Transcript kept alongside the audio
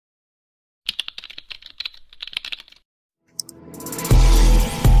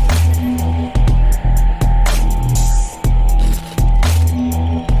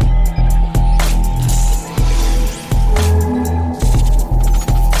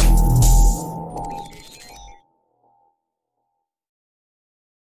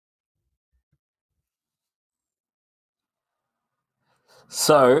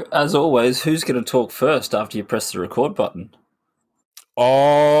So, as always, who's going to talk first after you press the record button?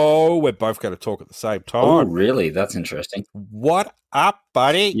 Oh, we're both going to talk at the same Oh, time. really? That's interesting. What up,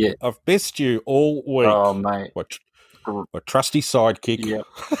 buddy? Yeah. I've missed you all week. Oh, mate. My trusty sidekick. Yep.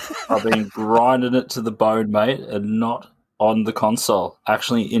 I've been grinding it to the bone, mate, and not on the console.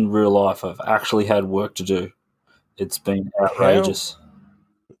 Actually, in real life, I've actually had work to do. It's been outrageous.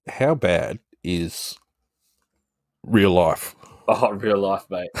 How bad is real life? Oh, real life,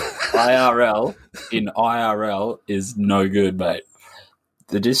 mate. IRL is no good, mate.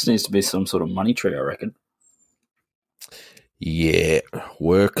 There just needs to be some sort of money tree, I reckon. Yeah,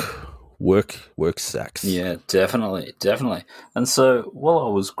 work sucks. Yeah, definitely. And so while I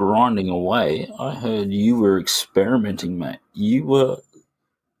was grinding away, I heard you were experimenting, mate. You were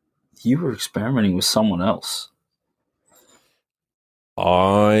experimenting with someone else.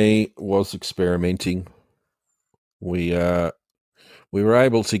 I was experimenting. We were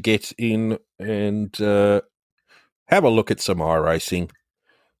able to get in and have a look at some iRacing,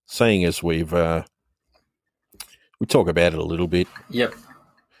 seeing as we talk about it a little bit. Yep.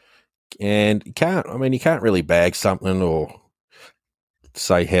 And you can't really bag something or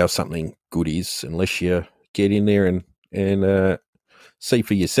say how something good is unless you get in there and see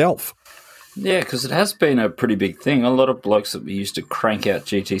for yourself. Yeah, because it has been a pretty big thing. A lot of blokes that we used to crank out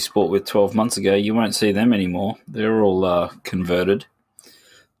GT Sport with 12 months ago, you won't see them anymore. They're all converted.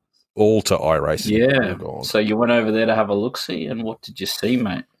 All to iRacing. Yeah. So you went over there to have a look-see, and what did you see,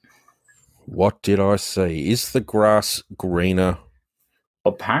 mate? What did I see? Is the grass greener?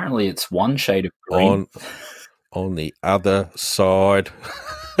 Apparently it's one shade of green. On the other side.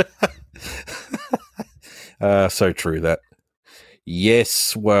 So true that.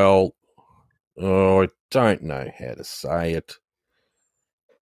 Yes, well, I don't know how to say it.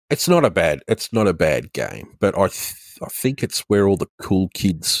 It's not a bad game, but I think it's where all the cool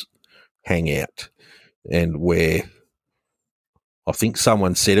kids hang out, and where I think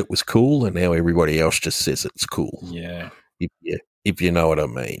someone said it was cool, and now everybody else just says it's cool. Yeah. If you know what I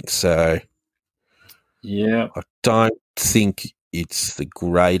mean. So, yeah, I don't think it's the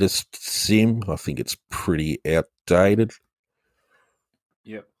greatest sim. I think it's pretty outdated.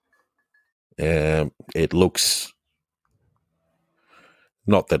 Yep. It looks,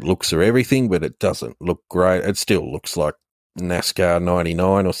 not that looks are everything, but it doesn't look great. It still looks like NASCAR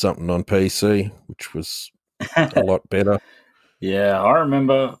 99 or something on PC, which was a lot better. Yeah, I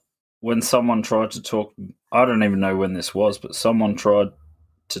remember when someone tried to talk, I don't even know when this was, but someone tried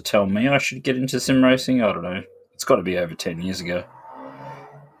to tell me I should get into sim racing. I don't know. It's got to be over 10 years ago.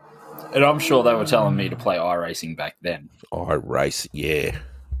 And I'm sure they were telling me to play iRacing back then. iRace, yeah.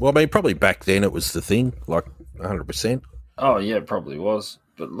 Well, I mean, probably back then it was the thing, like 100%. Oh, yeah, it probably was.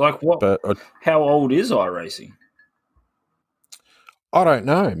 But, like, what? How old is iRacing? I don't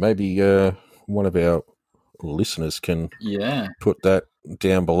know. Maybe one of our listeners can put that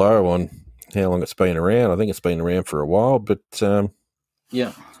down below on how long it's been around. I think it's been around for a while, but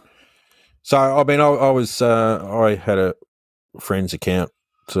yeah. So I mean, I had a friend's account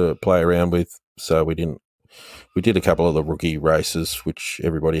to play around with, so we did a couple of the rookie races, which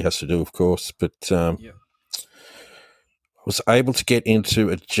everybody has to do, of course, but was able to get into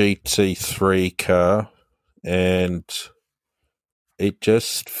a GT3 car, and it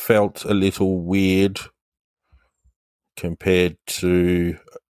just felt a little weird compared to,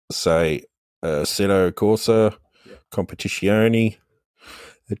 say, Assetto Corsa Competizione.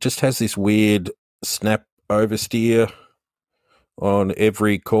 It just has this weird snap oversteer on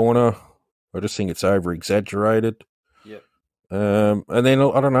every corner. I just think it's over exaggerated. Yep. And then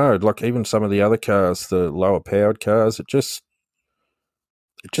I don't know, like even some of the other cars, the lower powered cars, it just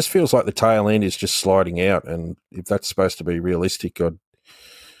feels like the tail end is just sliding out. And if that's supposed to be realistic, I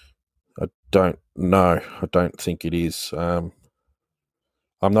don't know. I don't think it is. I'm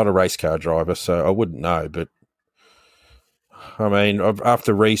not a race car driver, so I wouldn't know. But I mean,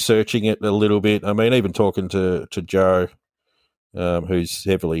 after researching it a little bit, I mean, even talking to Joe, who's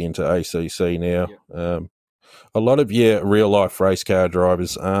heavily into ACC now, a lot of real life race car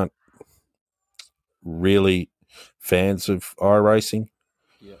drivers aren't really fans of iRacing,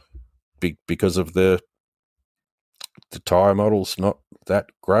 because of the tyre model's not that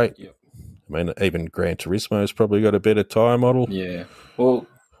great. I mean, even Gran Turismo's probably got a better tyre model. Yeah. Well,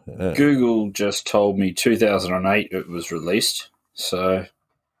 Google just told me 2008 it was released, so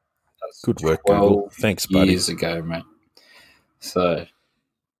that's good work, Google. Thanks, buddy. Years ago, mate. So,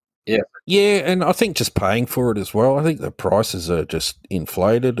 yeah. Yeah, and I think just paying for it as well. I think the prices are just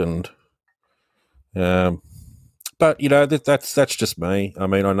inflated, and but you know that's just me. I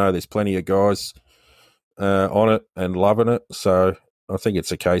mean, I know there's plenty of guys on it and loving it, so I think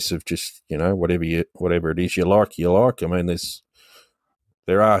it's a case of just, whatever it is you like, you like. I mean,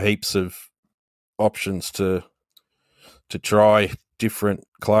 there are heaps of options to try different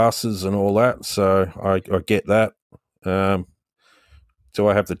classes and all that. So I get that. Do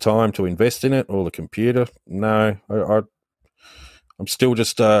I have the time to invest in it or the computer? No, I'm still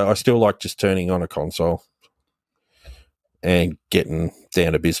I still like just turning on a console and getting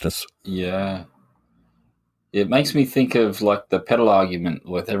down to business. Yeah. It makes me think of like the pedal argument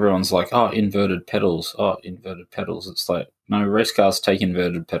with everyone's like, inverted pedals. It's like, no, race cars take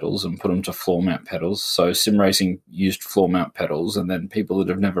inverted pedals and put them to floor mount pedals. So sim racing used floor mount pedals, and then people that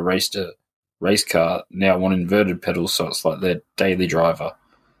have never raced a race car now want inverted pedals. So it's like their daily driver.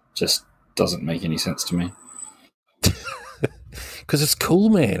 Just doesn't make any sense to me. Because it's cool,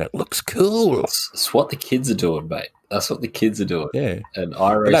 man. It looks cool. It's what the kids are doing, mate. That's what the kids are doing. Yeah. And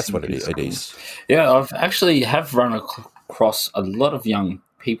iRacing. That's what it is. Yeah, I've actually run across a lot of young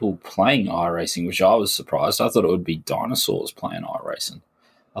people playing iRacing, which I was surprised. I thought it would be dinosaurs playing iRacing.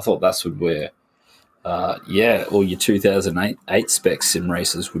 I thought that's where, all your 2008 spec sim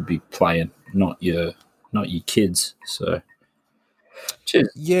racers would be playing, not your kids. So, cheers.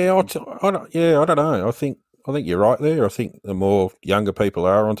 Yeah, I don't know. I think you're right there. I think the more younger people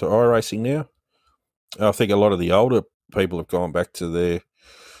are onto iRacing now, I think a lot of the older people have gone back to their,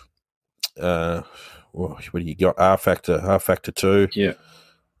 what do you got? R Factor 2. Yeah.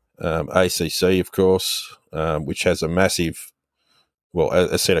 ACC, of course, which has a massive,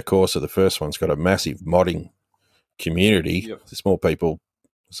 a set of course of the first one's got a massive modding community. Yep. There's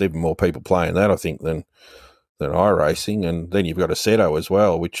even more people playing that, I think, than iRacing. And then you've got Assetto as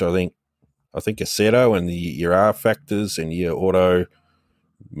well, which I think Assetto and your R Factors and your Auto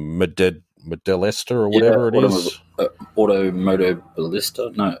Modellista or whatever it is. Automoto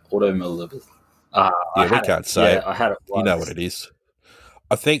Ballista? No, Automoto. We can't say it. I had it once. You know what it is.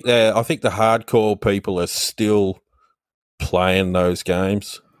 I think the hardcore people are still playing those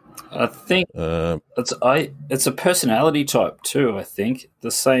games. I think it's a personality type too. I think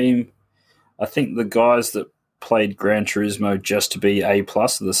the same. I think the guys that played Gran Turismo just to be A+ are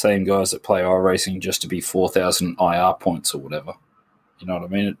the same guys that play iRacing just to be 4,000 IR points or whatever. You know what I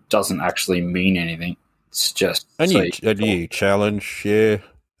mean? It doesn't actually mean anything. It's just a new challenge, yeah.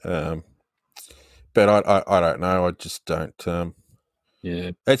 But I don't know. I just don't.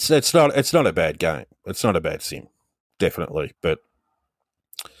 Yeah, it's not a bad game. It's not a bad sim, definitely. But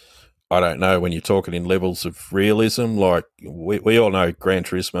I don't know when you're talking in levels of realism. Like we all know, Gran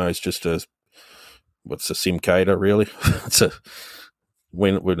Turismo is just what's a simcator really?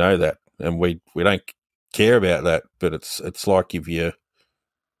 We know that, and we don't care about that. But it's like if you're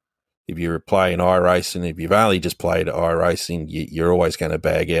playing iRacing, if you've only just played iRacing, you're always going to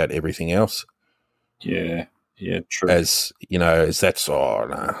bag out everything else. Yeah, true. As that's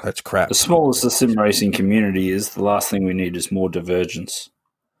crap. As small as the sim racing community is, the last thing we need is more divergence.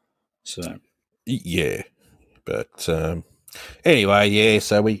 So, yeah, but anyway, yeah.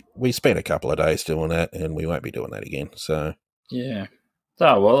 So we spent a couple of days doing that, and we won't be doing that again. So yeah.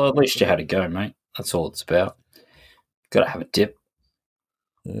 Oh well, at least you had a go, mate. That's all it's about. Got to have a dip.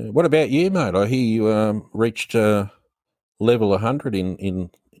 What about you, mate? I hear you reached level 100 in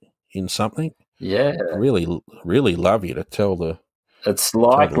something. Yeah, really love you to tell the. It's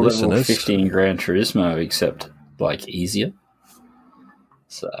like level listeners. 15 Gran Turismo, except like easier.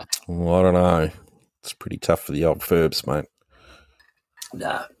 So well, I don't know. It's pretty tough for the old Ferbs, mate.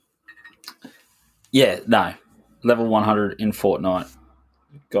 No. Yeah, no. Level 100 in Fortnite.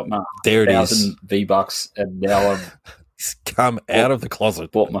 Got my there it 1,000 is. V-Bucks, and now I've come out of the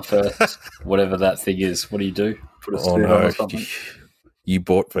closet. Bought my first whatever that thing is. What do you do? Put a suit on or something? You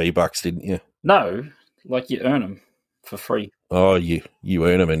bought V-Bucks, didn't you? No, like you earn them for free. Oh, you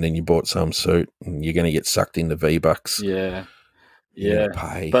earn them, and then you bought some suit, and you're going to get sucked into V-Bucks. Yeah.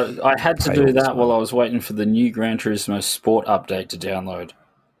 But I had to do that while I was waiting for the new Gran Turismo Sport update to download.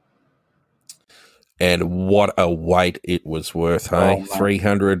 And what a wait it was worth, hey?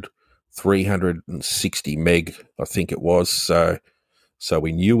 360 meg, I think it was. So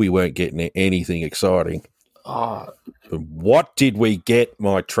we knew we weren't getting anything exciting. Oh. What did we get,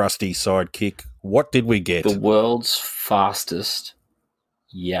 my trusty sidekick? What did we get? The world's fastest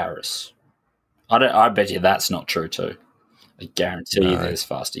Yaris. I bet you that's not true too. I guarantee you there's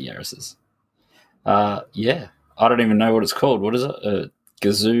faster Yarises. Yeah. I don't even know what it's called. What is it?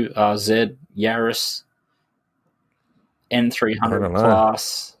 Gazoo RZ Yaris N300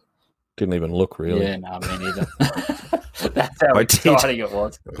 Class. Didn't even look really. Yeah, no, me neither. That's how exciting it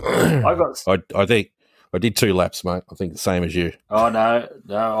was. I think I did 2 laps, mate. I think the same as you. Oh no!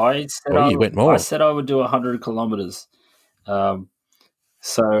 I said you went more. I said I would do 100 kilometers.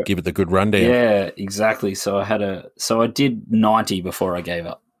 So Give it the good rundown. yeah, exactly. So I did 90 before I gave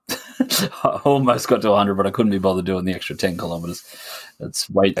up. I almost got to 100, but I couldn't be bothered doing the extra 10 kilometers. It's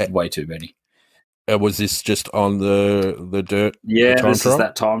way too many. Was this just on the dirt? Yeah, the time this trial? is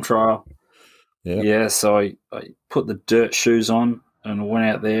that time trial. Yeah, so I put the dirt shoes on and went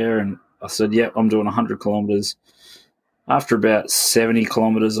out there and I said, yep, I'm doing 100 kilometers. After about 70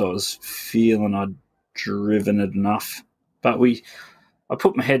 kilometers, I was feeling I'd driven it enough. But I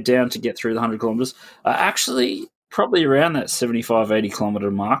put my head down to get through the 100 kilometers. Actually, probably around that 75, 80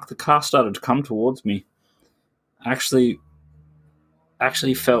 kilometer mark, the car started to come towards me. Actually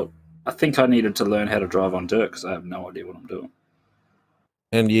felt, I think I needed to learn how to drive on dirt because I have no idea what I'm doing.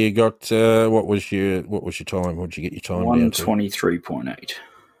 And you got what was your time? What did you get your time down to? 1:23.8.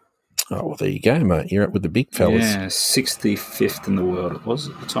 Oh, well, there you go, mate. You're up with the big fellas. Yeah, 65th in the world it was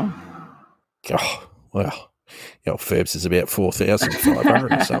at the time. Oh, well, Ferbs is about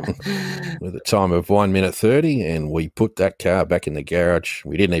 4,500 or something with a time of 1:30, and we put that car back in the garage.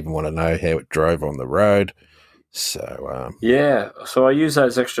 We didn't even want to know how it drove on the road. So yeah, so I used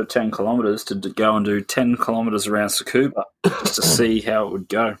those extra 10 kilometres to go and do 10 kilometres around Tsukuba just to see how it would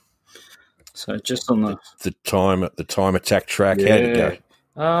go. So just on the time attack track, how did it go?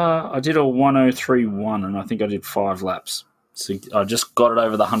 I did a 1:03.1, and I think I did 5 laps. So I just got it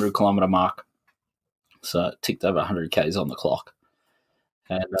over the 100-kilometre mark. So it ticked over 100 Ks on the clock.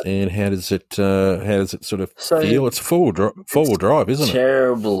 And how does it sort of feel? It's four-wheel drive, isn't it?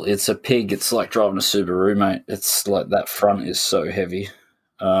 Terrible. It's a pig. It's like driving a Subaru, mate. It's like that front is so heavy.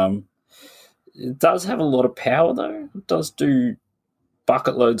 It does have a lot of power, though. It does do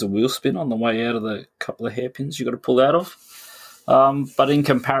bucket loads of wheel spin on the way out of the couple of hairpins you got to pull out of. But in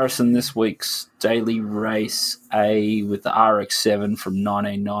comparison, this week's daily race A with the RX-7 from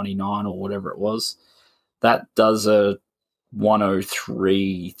 1999 or whatever it was, that does a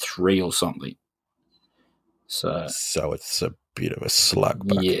 1:03.3 or something. So it's a bit of a slug.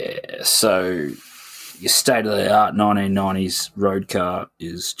 Yeah. So your state-of-the-art 1990s road car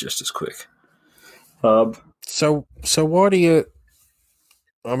is just as quick. So why do you?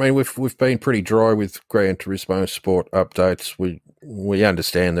 I mean, we've been pretty dry with Gran Turismo Sport updates. We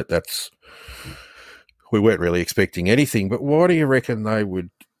understand that's. We weren't really expecting anything, but why do you reckon they would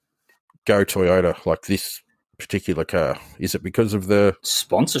go Toyota like this particular car? Is it because of the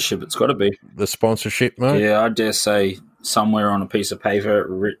sponsorship? It's got to be the sponsorship, mate. Yeah, I dare say somewhere on a piece of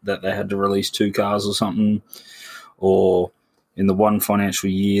paper that they had to release 2 cars or something, or in the one financial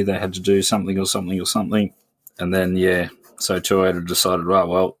year they had to do something, and then so Toyota decided, right,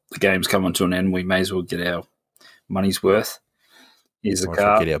 well, the game's coming to an end. We may as well get our money's worth. Here's the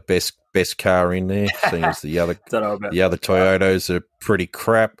car. Get our best car in there, seeing as the other Toyotas are pretty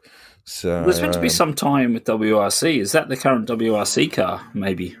crap. So there's meant to be some tie-in with WRC. Is that the current WRC car?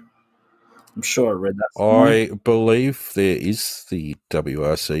 Maybe. I'm sure I read that. I believe there is the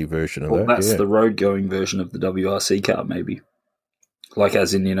WRC version of that. That's the road-going version of the WRC car, maybe. Like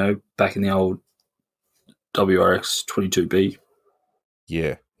as in, back in the old WRX 22B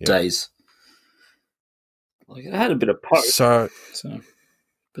days. Like it had a bit of poke. So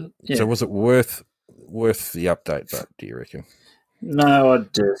was it worth the update, but do you reckon? No, I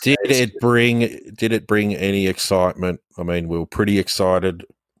do. Did it bring any excitement? I mean, we were pretty excited.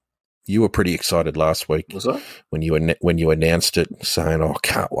 You were pretty excited last week. Was I? When you announced it, saying, "Oh,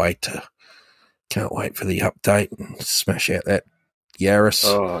 can't wait for the update and smash out that Yaris."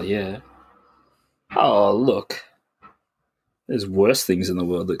 Oh yeah. Oh look, there's worse things in the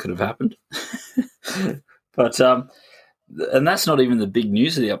world that could have happened. But and that's not even the big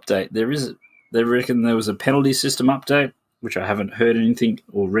news of the update. They reckon there was a penalty system update, which I haven't heard anything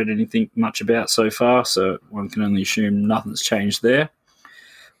or read anything much about so far, so one can only assume nothing's changed there.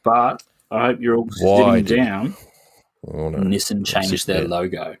 But I hope you're all sitting down. Oh, no. Nissan changed their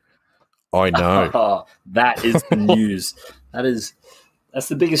logo. I know. Oh, that is the news. That's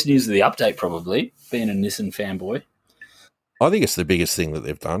the biggest news of the update, probably, being a Nissan fanboy. I think it's the biggest thing that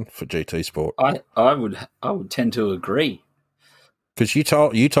they've done for GT Sport. I would tend to agree. Because you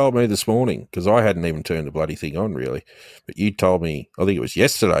told me this morning, because I hadn't even turned the bloody thing on really, but you told me, I think it was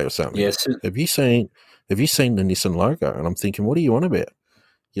yesterday or something. Yes. Have you seen the Nissan logo? And I'm thinking, what are you on about?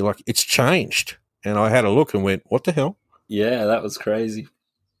 You're like, it's changed. And I had a look and went, what the hell? Yeah, that was crazy.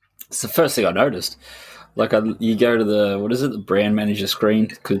 It's the first thing I noticed. Like you go to the brand manager screen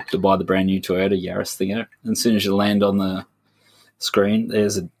to buy the brand new Toyota Yaris thing out. And as soon as you land on the screen,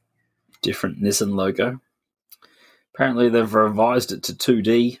 there's a different Nissan logo. Apparently they've revised it to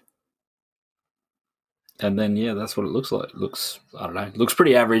 2D. And then, yeah, that's what it looks like. It looks, I don't know, it looks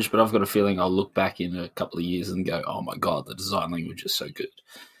pretty average, but I've got a feeling I'll look back in a couple of years and go, oh my God, the design language is so good.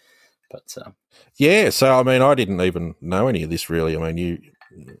 But yeah, so I mean, I didn't even know any of this really. I mean,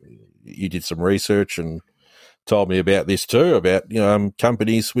 you did some research and told me about this too, about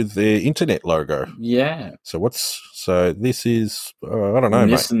companies with their internet logo. Yeah. So this is I don't know,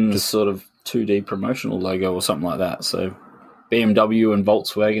 Nissan's mate. Just sort of 2D promotional logo or something like that. So BMW and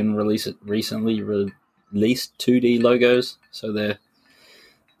Volkswagen recently released 2D logos, so their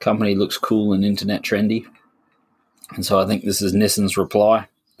company looks cool and internet trendy. And so I think this is Nissan's reply.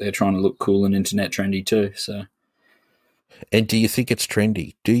 They're trying to look cool and internet trendy too. So, and do you think it's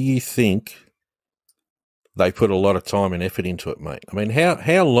trendy? Do you think they put a lot of time and effort into it, mate? I mean,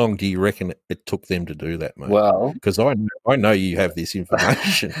 how long do you reckon it took them to do that, mate? Well, because I know you have this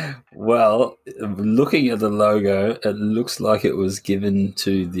information. Well, looking at the logo, it looks like it was given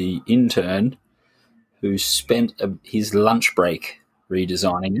to the intern who spent his lunch break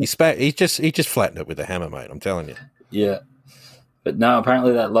redesigning it. He just flattened it with a hammer, mate. I'm telling you. Yeah, but no,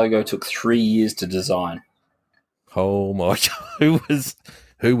 apparently that logo took 3 years to design. Oh my God,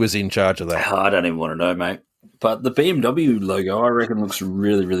 who was in charge of that? I don't even want to know, mate. But the BMW logo, I reckon, looks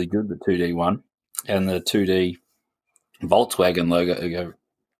really, really good. The 2D one and the 2D Volkswagen logo.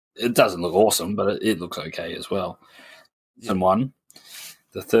 It doesn't look awesome, but it looks okay as well. And one,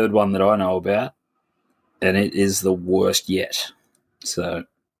 the third one that I know about, and it is the worst yet. So,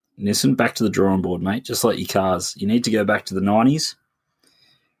 Nissan, back to the drawing board, mate. Just like your cars. You need to go back to the 90s,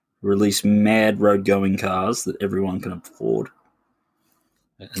 release mad road-going cars that everyone can afford.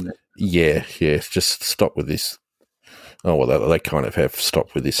 Yeah, just stop with this. Oh, well, they kind of have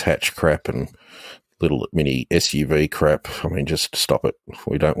stopped with this hatch crap and little mini SUV crap. I mean, just stop it.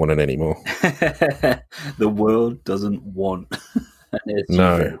 We don't want it anymore. The world doesn't want an SUV.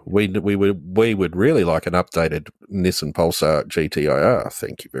 No, we would really like an updated Nissan Pulsar GTIR.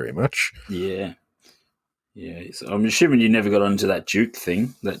 Thank you very much. Yeah. So I'm assuming you never got onto that Duke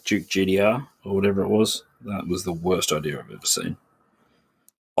thing, that Duke GTR or whatever it was. That was the worst idea I've ever seen.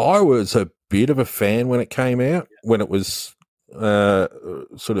 I was a bit of a fan when it came out, when it was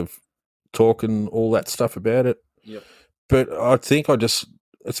sort of talking all that stuff about it. Yep. But I think it's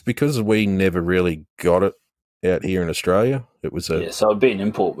because we never really got it out here in Australia. It was so it'd be an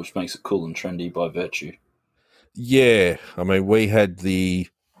import, which makes it cool and trendy by virtue. Yeah, I mean, we had the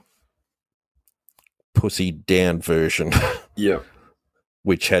pussy down version. Yep.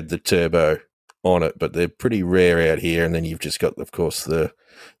 Which had the turbo on it, but they're pretty rare out here. And then you've just got, of course, the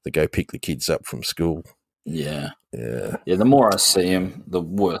go pick the kids up from school. Yeah. Yeah. The more I see them, the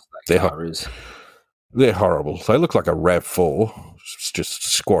worse that car is. They're horrible. They look like a RAV4, just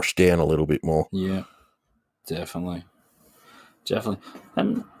squashed down a little bit more. Yeah, definitely.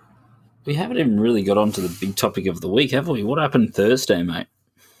 And we haven't even really got onto the big topic of the week, have we? What happened Thursday, mate?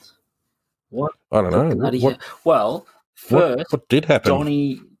 What? I don't know. Well, first, what did happen?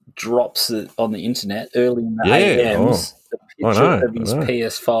 Donnie drops it on the internet early in the AMs, the picture of his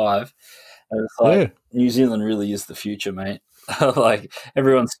PS5. And it's like, New Zealand really is the future, mate. Like,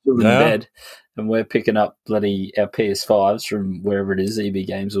 everyone's still in bed, and we're picking up bloody our PS5s from wherever it is, EB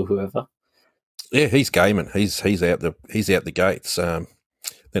Games or whoever. Yeah, he's gaming. He's out the gates.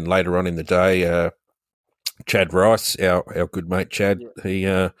 Then later on in the day, Chad Rice, our good mate Chad,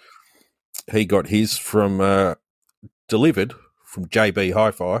 he got his from delivered from JB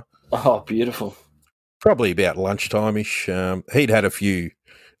Hi-Fi. Oh, beautiful! Probably about lunchtime-ish. He'd had a few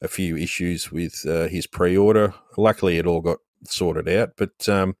issues with his pre-order. Luckily, it all got sorted out. But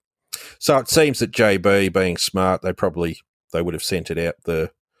so it seems that JB, being smart, they would have sent it out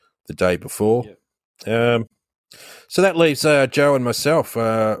the day before. Yep. So that leaves Joe and myself.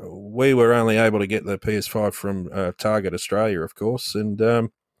 We were only able to get the PS5 from Target Australia, of course, and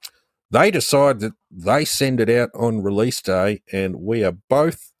they decide that they send it out on release day, and we are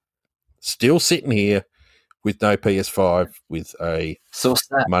both still sitting here with no PS5, with a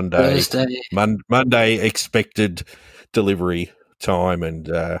Monday expected delivery time,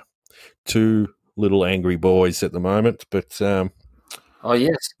 and two little angry boys at the moment. But oh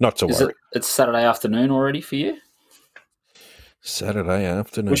yes, not to worry. It's Saturday afternoon already for you. Saturday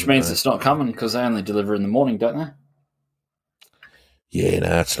afternoon, which means it's not coming because they only deliver in the morning, don't they? Yeah,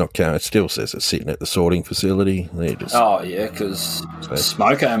 no, it's not coming. It still says it's sitting at the sorting facility. Because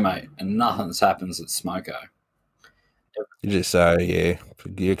Smoko, mate, and nothing happens at Smoko. You just say,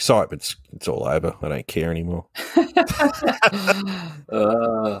 the excitement's it's all over. I don't care anymore.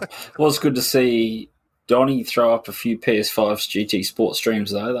 Was good to see Donnie throw up a few PS5's GT Sport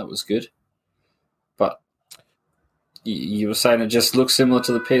streams, though. That was good. But You were saying it just looks similar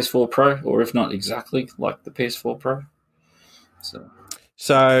to the PS4 Pro, or if not exactly like the PS4 Pro.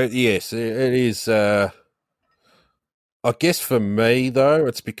 So yes, it is. I guess for me though,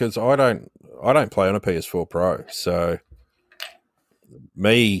 it's because I don't play on a PS4 Pro. So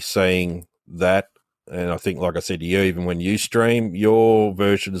me seeing that, and I think, like I said to you, even when you stream, your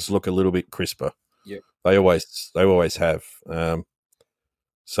versions look a little bit crisper. Yep. They always have.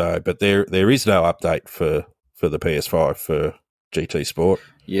 So, but there is no update for the PS5 for GT Sport.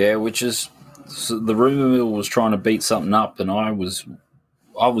 Yeah, which is the rumor mill was trying to beat something up, and I was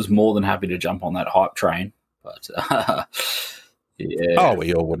more than happy to jump on that hype train. But yeah, oh,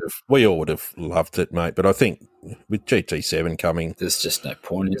 we all would have loved it, mate. But I think with GT7 coming, there's just no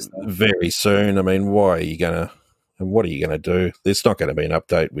point, is there? Very soon. I mean, why are you gonna? And what are you gonna do? There's not going to be an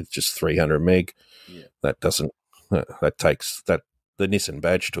update with just 300 meg. Yeah. That doesn't. That takes that. The Nissan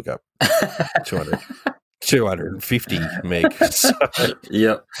Badge took up 250 meg. So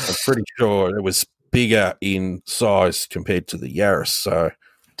yep. I'm pretty sure it was bigger in size compared to the Yaris. So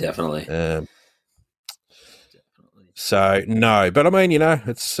definitely. So no, but I mean,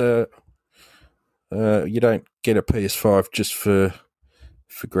 it's you don't get a PS5 just for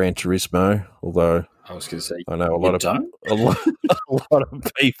Gran Turismo. Although I was going to say, I know a lot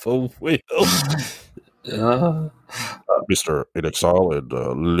of people will. Mr. In Exile and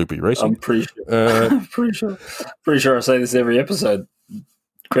Loopy Racing. I'm pretty sure. pretty sure I say this every episode.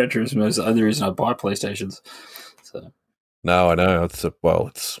 Gran Turismo is the only reason I buy PlayStations. So no, I know. It's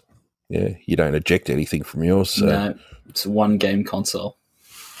you don't eject anything from yours. So. No, it's a one game console.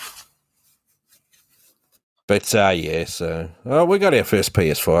 But we got our first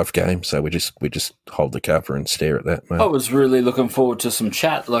PS5 game, so we just hold the cover and stare at that, mate. I was really looking forward to some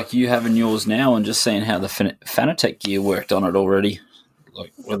chat like you have in yours now, and just seeing how the Fanatec gear worked on it already,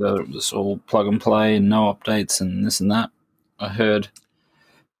 like whether it was all plug and play and no updates and this and that. I heard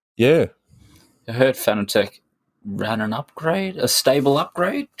Fanatec ran a stable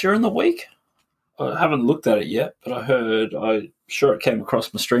upgrade during the week. I haven't looked at it yet, but I'm sure it came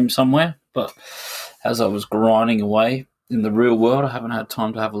across my stream somewhere. But as I was grinding away in the real world, I haven't had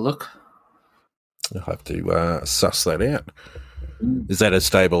time to have a look. I'll have to suss that out. Is that a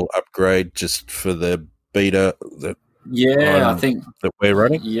stable upgrade just for the beta? I think that we're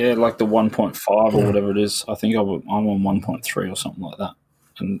running. Yeah, like the 1.5 or whatever it is. I think I'm on 1.3 or something like that,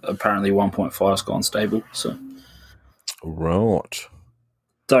 and apparently 1.5's gone stable. So right.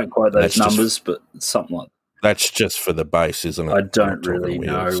 Don't quote those numbers, but it's something like that. That's just for the base, isn't it? I don't really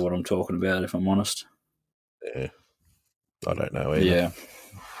know what I'm talking about, if I'm honest. Yeah. I don't know either. Yeah.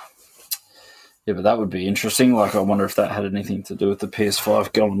 Yeah, but that would be interesting. Like, I wonder if that had anything to do with the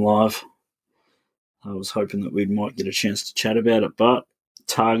PS5 going live. I was hoping that we might get a chance to chat about it, but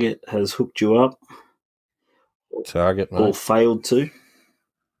Target has hooked you up. Target, mate. Or failed to.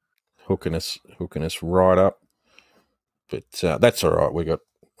 Hooking us right up. But that's all right.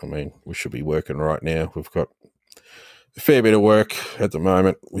 We should be working right now. We've got a fair bit of work at the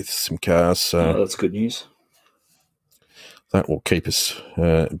moment with some cars. So that's good news. That will keep us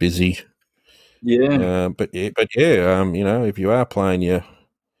busy. Yeah. If you are playing your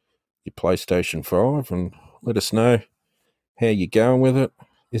PlayStation 5, and let us know how you're going with it.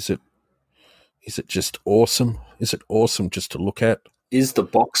 Is it just awesome? Is it awesome just to look at? Is the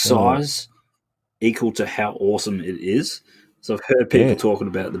box size equal to how awesome it is? So I've heard people talking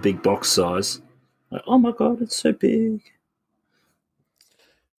about the big box size. Like, oh my God, it's so big.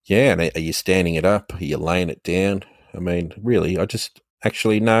 Yeah, and are you standing it up? Are you laying it down? I mean, really, I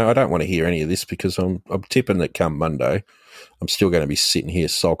don't want to hear any of this, because I'm tipping that come Monday, I'm still going to be sitting here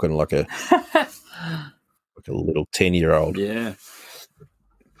sulking like a little 10-year-old. Yeah.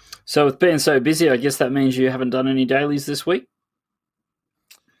 So with being so busy, I guess that means you haven't done any dailies this week?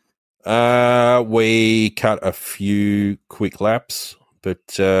 We cut a few quick laps, but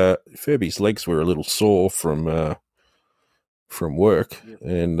Furby's legs were a little sore from work,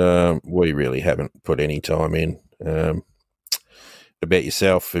 and we really haven't put any time in. About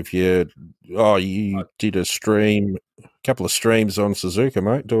yourself, you did a couple of streams on Suzuka,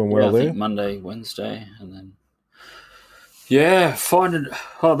 mate, doing well I there. Think Monday, Wednesday, and then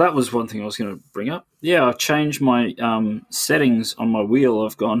that was one thing I was going to bring up. Yeah, I changed my settings on my wheel.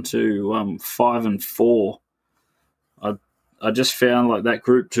 I've gone to 5 and 4. I just found like that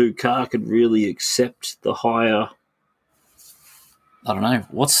Group 2 car could really accept the higher. I don't know,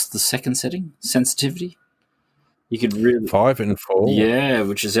 what's the second setting? Sensitivity. You could really 5 and 4. Yeah,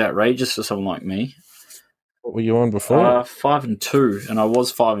 which is outrageous for someone like me. What were you on before? 5 and 2, and I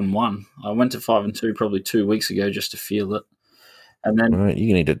was 5 and 1. I went to 5 and 2 probably 2 weeks ago just to feel it, and then mate,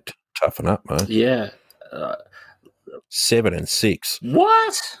 you need to toughen up, mate. Yeah, 7 and 6.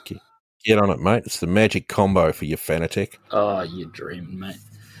 What? Get on it, mate. It's the magic combo for your Fanatec. Oh, you're dreaming, mate.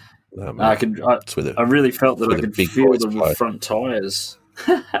 No, I really felt that I could feel the front tyres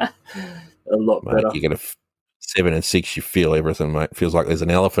a lot better. You get a 7 and 6, you feel everything, mate. Feels like there's an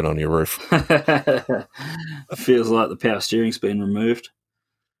elephant on your roof. It feels like the power steering's been removed.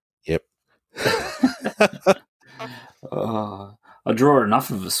 Yep. I draw enough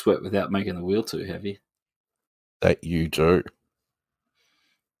of a sweat without making the wheel too heavy. That you do.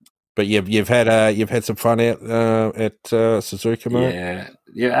 But you've had some fun out at Suzuka, mate?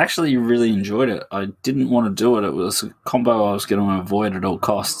 Yeah. Actually, really enjoyed it. I didn't want to do it. It was a combo I was going to avoid at all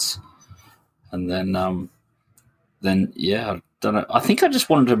costs. And then I don't know. I think I just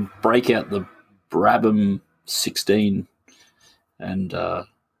wanted to break out the Brabham 16, and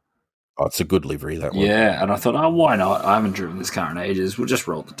it's a good livery, that one. Yeah, and I thought, why not? I haven't driven this car in ages. We'll just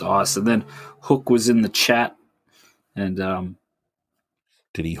roll the dice. And then Hook was in the chat, and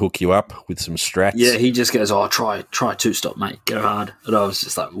did he hook you up with some strats? Yeah, he just goes, try two-stop, mate. Go hard. And I was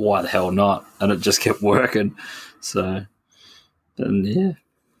just like, why the hell not? And it just kept working. So, then,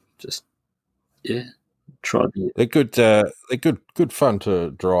 tried the... They're good fun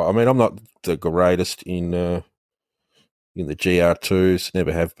to drive. I mean, I'm not the greatest in the GR2s,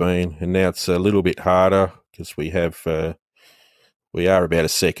 never have been. And now it's a little bit harder because we are about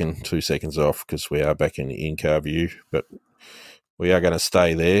 2 seconds off because we are back in the in-car view. But we are going to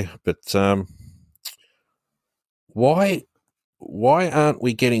stay there, but why aren't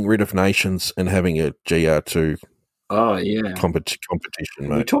we getting rid of nations and having a GR2? Oh yeah, competition,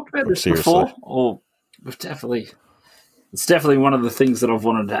 mate. We talked about this before, or it's definitely one of the things that I've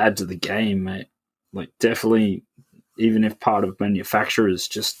wanted to add to the game, mate. Like definitely, even if part of manufacture is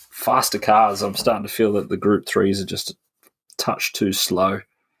just faster cars, I'm starting to feel that the Group 3s are just a touch too slow.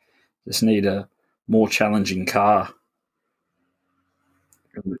 Just need a more challenging car.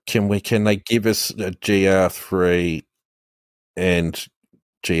 Can they give us a GR3 and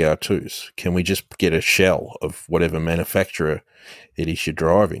GR2s? Can we just get a shell of whatever manufacturer it is you're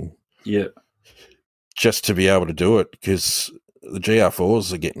driving? Yeah. Just to be able to do it, because the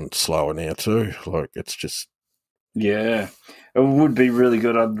GR4s are getting slower now too. Like, it's just... Yeah. It would be really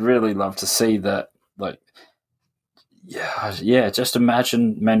good. I'd really love to see that. Like, yeah, just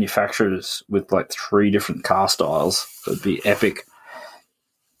imagine manufacturers with like 3 different car styles. It would be epic.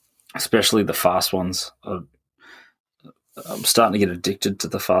 Especially the fast ones. I'm starting to get addicted to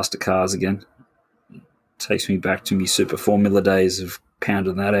the faster cars again. It takes me back to me Super Formula days of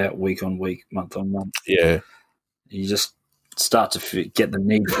pounding that out week on week, month on month. Yeah. You just start to get the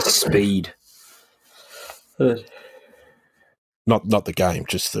need for speed. Not the game,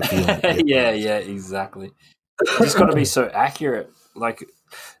 just the feeling. Yeah, exactly. You just got to be so accurate. Like,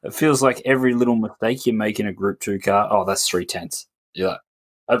 it feels like every little mistake you make in a Group 2 car, that's 3/10. You're like,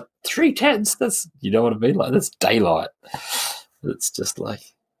 3/10, that's, you know what I mean? Like, that's daylight. It's just like,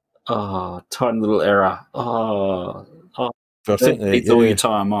 tiny little error. I think it's all your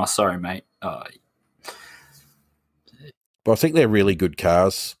time. Oh, sorry, mate. But I think they're really good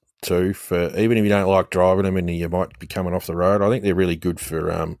cars too. For even if you don't like driving them and you might be coming off the road, I think they're really good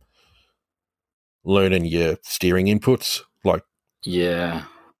for learning your steering inputs. Like, yeah,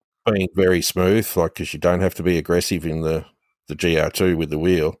 being very smooth. Like, because you don't have to be aggressive in the GR2 with the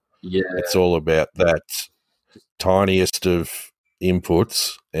wheel. Yeah, it's all about that tiniest of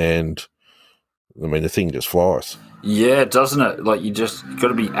inputs, and I mean the thing just flies. Yeah, doesn't it? Like, you just got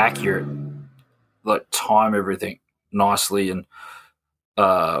to be accurate, like time everything nicely, and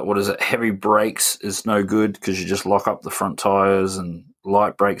heavy brakes is no good because you just lock up the front tires, and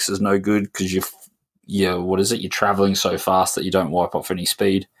light brakes is no good because you're traveling so fast that you don't wipe off any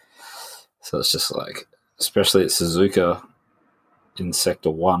speed. So it's just like, especially at Suzuka in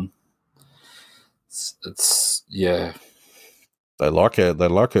Sector 1, it's yeah. They like a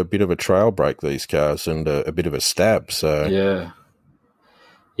bit of a trail brake, these cars, and a bit of a stab. So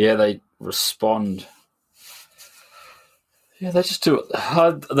yeah, they respond. Yeah, they just do it.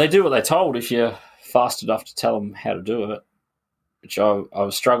 They do what they're told if you're fast enough to tell them how to do it. Which I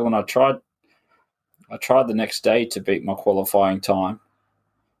was struggling. I tried the next day to beat my qualifying time.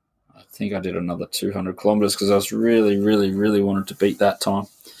 I think I did another 200 kilometers because I was really, really, really wanted to beat that time.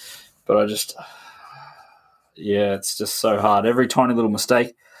 But I just, it's just so hard. Every tiny little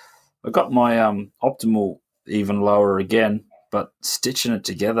mistake. I got my optimal even lower again, but stitching it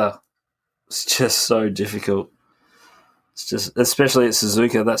together, it's just so difficult. It's just, especially at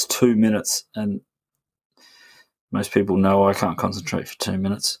Suzuka, that's 2 minutes, and most people know I can't concentrate for 2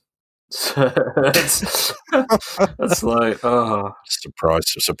 minutes. So it's like,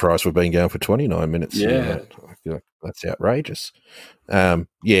 surprise we've been going for 29 minutes. Yeah. That's outrageous. Yeah,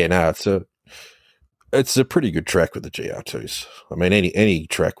 no, it's a pretty good track with the GR2s. I mean, any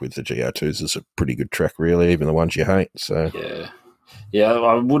track with the GR2s is a pretty good track, really, even the ones you hate. So yeah,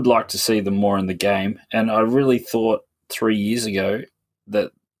 I would like to see them more in the game, and I really thought 3 years ago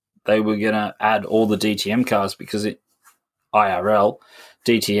that they were going to add all the DTM cars because IRL,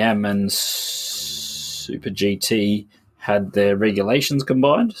 DTM, and Super GT had their regulations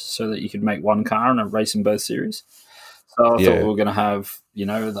combined so that you could make one car and race in both series. So I thought we were going to have,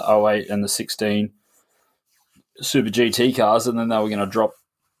 the 08 and the 16 Super GT cars, and then they were going to drop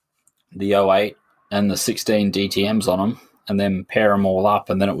the 08 and the 16 DTMs on them and then pair them all up,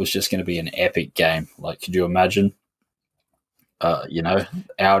 and then it was just going to be an epic game. Like, could you imagine?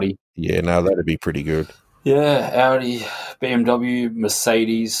 Audi. Yeah, no, that'd be pretty good. Yeah, Audi, BMW,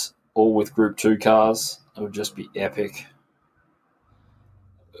 Mercedes, all with Group 2 cars. It would just be epic.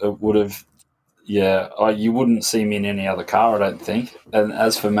 It would have, you wouldn't see me in any other car, I don't think. And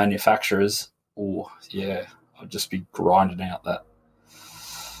as for manufacturers, I'd just be grinding out that.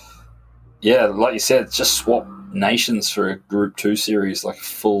 Yeah, like you said, just swap nations for a Group 2 series, like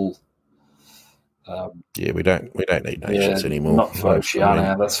full. We don't need nations anymore. Not for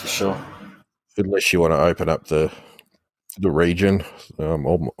Oceania, that's for sure. Unless you want to open up the region, I'm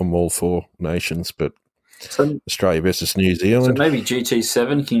all for nations, but Australia versus New Zealand. So maybe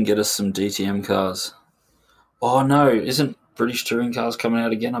GT7 can get us some DTM cars. Oh no, isn't British Touring Cars coming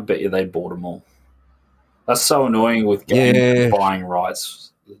out again? I bet you they bought them all. That's so annoying with games buying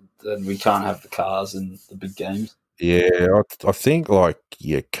rights. Then we can't have the cars in the big games. Yeah, I think like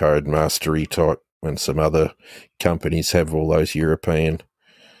Codemastery type and some other companies have all those European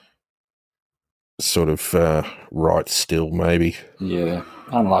sort of rights still, maybe. Yeah,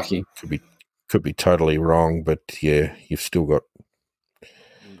 unlucky. Could be totally wrong, but yeah, you've still got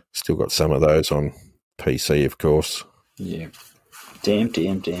some of those on PC, of course. Yeah.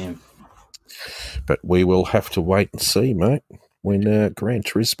 Damn. But we will have to wait and see, mate, when Gran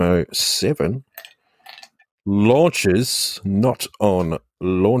Turismo 7 launches, not on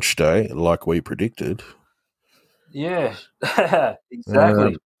launch day like we predicted. Yeah,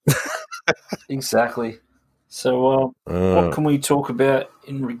 exactly. Exactly. So what can we talk about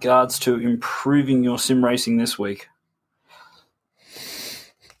in regards to improving your sim racing this week?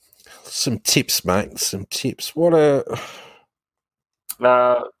 Some tips, mate. Some tips. What?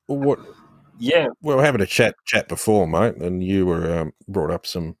 Yeah, we were having a chat before, mate, and you were brought up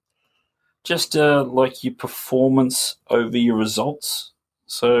some. Just like your performance over your results.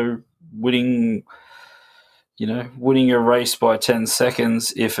 So winning a race by 10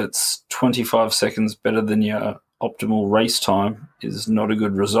 seconds, if it's 25 seconds better than your optimal race time, is not a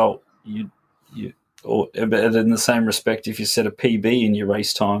good result. But in the same respect, if you set a PB in your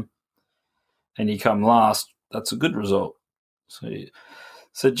race time and you come last, that's a good result.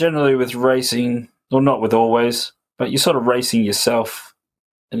 So generally with racing, or not with always, but you're sort of racing yourself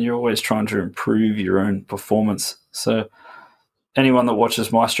and you're always trying to improve your own performance. So anyone that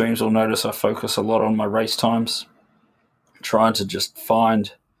watches my streams will notice I focus a lot on my race times, trying to just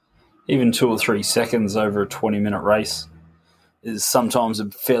find even 2 or 3 seconds over a 20-minute race is sometimes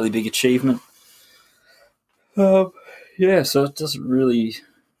a fairly big achievement. So it doesn't really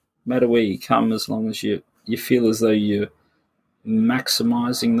matter where you come as long as you feel as though you're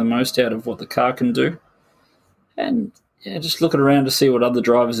maximizing the most out of what the car can do. And just looking around to see what other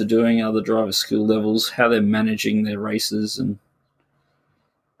drivers are doing, other drivers' skill levels, how they're managing their races and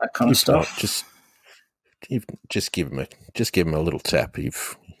that kind of stuff. Just give them a little tap.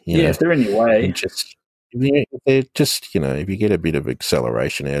 If they're in your way. If you get a bit of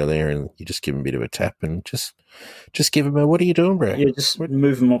acceleration out of there and you just give them a bit of a tap and just give them a, what are you doing, bro? Yeah, just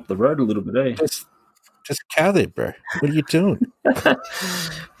move them up the road a little bit, eh? Just car there, bro. What are you doing? What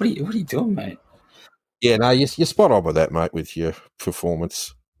are you doing, mate? Yeah, no, you're spot on with that, mate, with your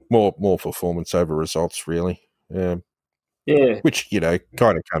performance. More performance over results, really. Which,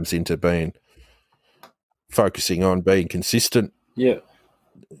 kind of comes into focusing on being consistent. Yeah.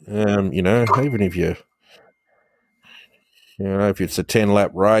 Even if if it's a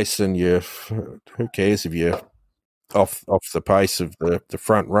 10-lap race and who cares if you're off the pace of the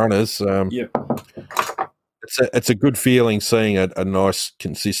front runners. It's a good feeling seeing a nice,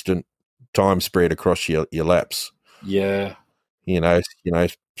 consistent time spread across your laps. Yeah.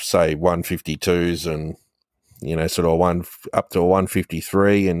 Say 152s and, sort of up to a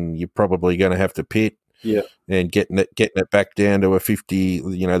 153, and you're probably going to have to pit. Yeah. And getting it back down to a 50,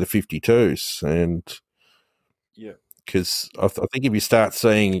 the 52s. And yeah, because I think if you start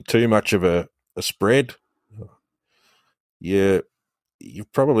seeing too much of a spread, you've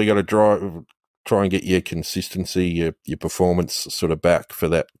probably got to try and get your consistency, your performance sort of back for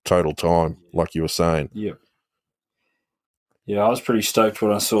that total time, like you were saying. Yeah. Yeah, I was pretty stoked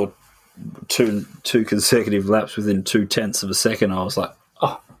when I saw two consecutive laps within 0.2 of a second. I was like,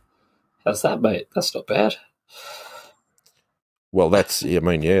 oh, how's that, mate? That's not bad. Well, that's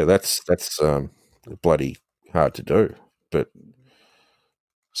bloody hard to do, but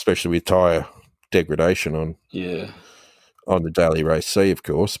especially with tyre degradation on the Daily Race C, of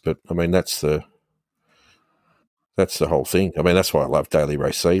course. But I mean, that's the whole thing. I mean, that's why I love Daily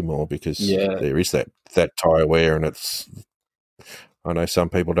Race C more, because there is that tyre wear, and it's. I know some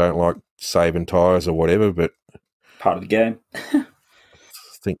people don't like saving tyres or whatever, but part of the game. I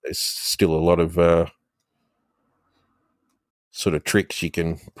think there's still a lot of sort of tricks you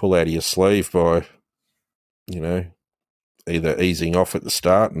can pull out of your sleeve by, either easing off at the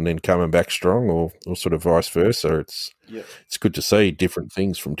start and then coming back strong, or sort of vice versa. It's good to see different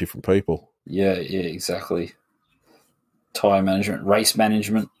things from different people. Yeah, exactly. Tyre management, race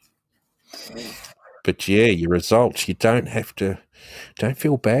management. But your results, you don't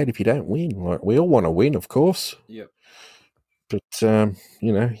feel bad if you don't win. Like, we all want to win, of course. Yep. But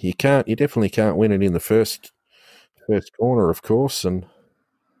you definitely can't win it in the first corner, of course, and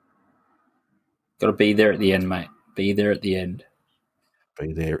got to be there at the end, mate. Be there at the end.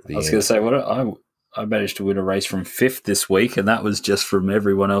 Be there at the end. I was going to say, I managed to win a race from 5th this week, and that was just from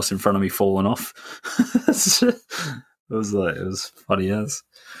everyone else in front of me falling off. It was funny as.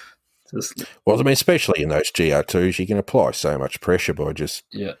 Well, I mean, especially in those GR2s, you can apply so much pressure by just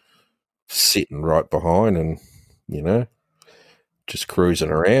sitting right behind and, just cruising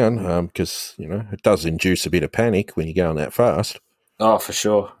around, because, it does induce a bit of panic when you're going that fast. Oh, for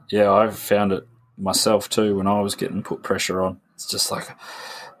sure. Yeah, I've found it myself too when I was getting put pressure on. It's just like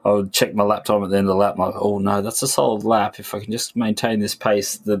I would check my lap time at the end of the lap, and I'm like, oh, no, that's a solid lap. If I can just maintain this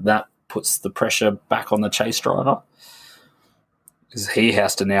pace, then that puts the pressure back on the chase driver. Because he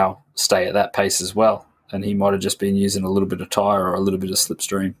has to now stay at that pace as well, and he might have just been using a little bit of tyre or a little bit of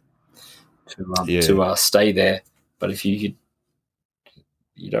slipstream to stay there. But if you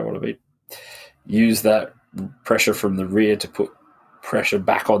don't want to use that pressure from the rear to put pressure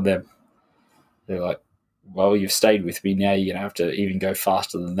back on them. They're like, well, you've stayed with me, now you're going to have to even go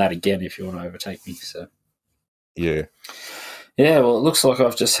faster than that again if you want to overtake me. So, yeah, well, it looks like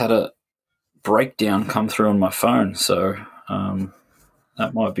I've just had a breakdown come through on my phone, so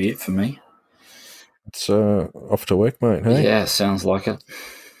that might be it for me. It's off to work, mate, hey? Yeah, sounds like it.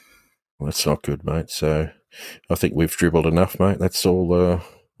 Well, that's not good, mate. So I think we've dribbled enough, mate. That's all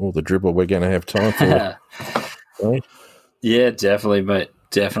the dribble we're going to have time for. Right? Yeah, definitely, mate.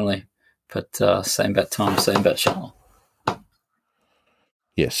 Definitely. But same bat time, same bat channel.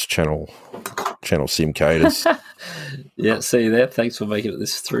 Yes, channel Simcators. Yeah, see you there. Thanks for making it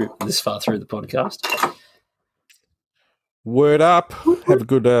this far through the podcast. Word up. Have a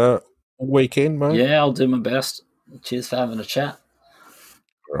good weekend, mate. Yeah, I'll do my best. Cheers for having a chat.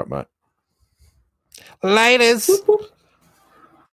 All right, mate. Laters.